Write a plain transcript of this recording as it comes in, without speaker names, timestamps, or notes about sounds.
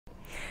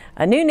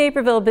A new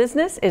Naperville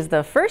business is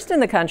the first in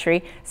the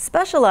country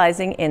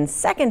specializing in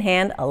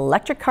secondhand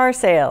electric car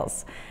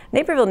sales.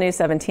 Naperville News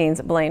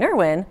 17's Blaine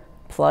Irwin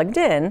plugged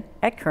in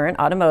at Current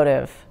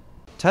Automotive.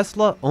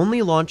 Tesla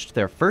only launched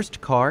their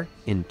first car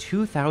in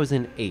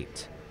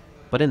 2008.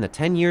 But in the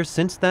 10 years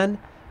since then,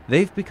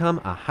 they've become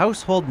a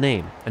household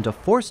name and a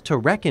force to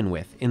reckon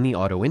with in the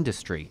auto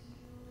industry.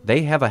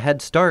 They have a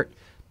head start,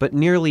 but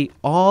nearly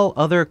all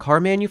other car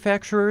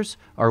manufacturers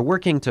are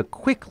working to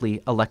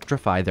quickly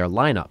electrify their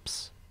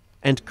lineups.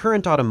 And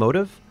Current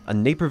Automotive, a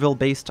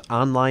Naperville-based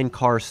online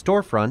car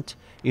storefront,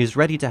 is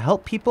ready to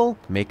help people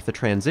make the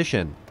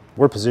transition.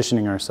 We're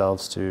positioning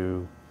ourselves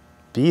to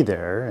be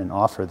there and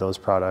offer those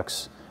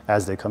products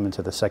as they come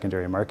into the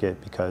secondary market,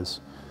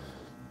 because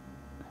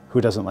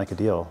who doesn't like a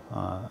deal,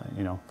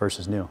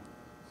 versus new?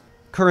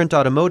 Current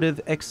Automotive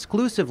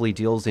exclusively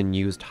deals in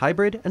used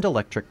hybrid and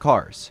electric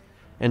cars.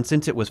 And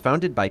since it was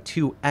founded by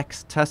two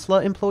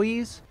ex-Tesla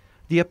employees,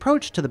 the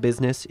approach to the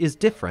business is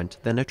different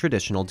than a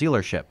traditional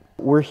dealership.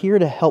 We're here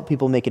to help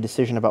people make a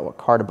decision about what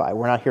car to buy.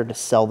 We're not here to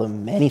sell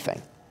them anything.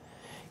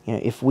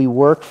 If we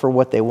work for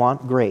what they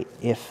want, great.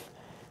 If,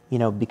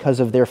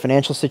 because of their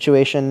financial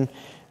situation,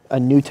 a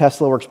new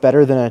Tesla works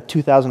better than a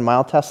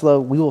 2,000-mile Tesla,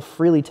 we will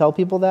freely tell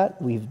people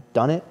that. We've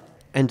done it.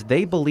 And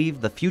they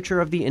believe the future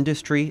of the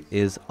industry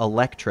is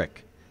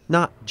electric.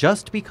 Not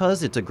just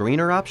because it's a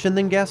greener option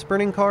than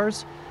gas-burning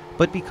cars,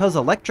 but because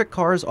electric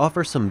cars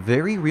offer some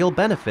very real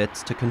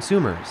benefits to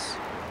consumers.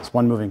 It's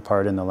one moving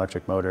part in the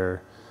electric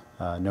motor,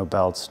 no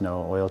belts,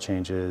 no oil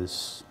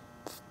changes,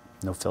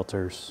 no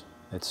filters.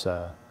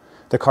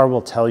 The car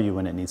will tell you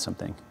when it needs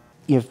something.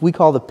 If we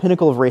call the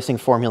pinnacle of racing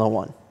Formula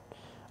One,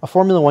 a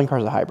Formula One car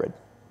is a hybrid.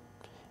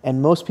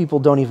 And most people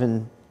don't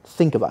even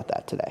think about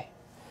that today.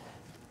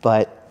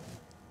 But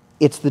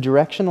it's the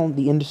direction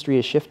the industry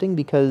is shifting,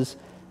 because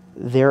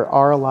there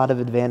are a lot of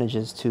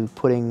advantages to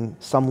putting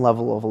some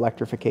level of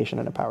electrification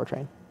in a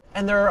powertrain.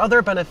 And there are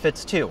other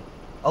benefits too.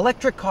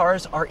 Electric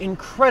cars are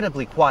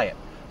incredibly quiet,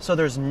 so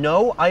there's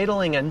no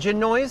idling engine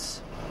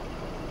noise,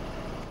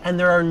 and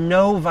there are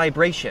no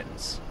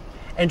vibrations.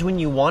 And when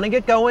you want to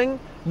get going,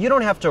 you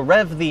don't have to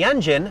rev the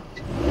engine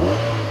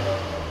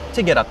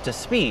to get up to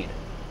speed.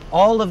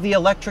 All of the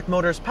electric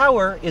motor's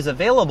power is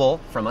available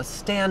from a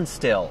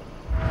standstill.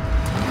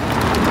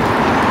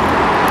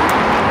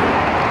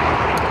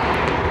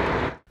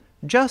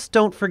 Just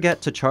don't forget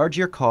to charge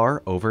your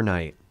car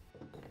overnight.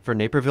 For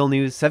Naperville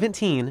News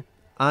 17,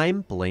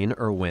 I'm Blaine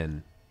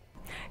Irwin.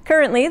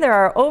 Currently, there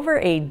are over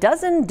a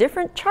dozen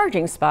different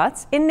charging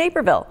spots in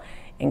Naperville,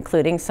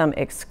 including some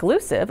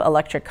exclusive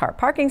electric car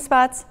parking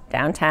spots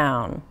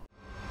downtown.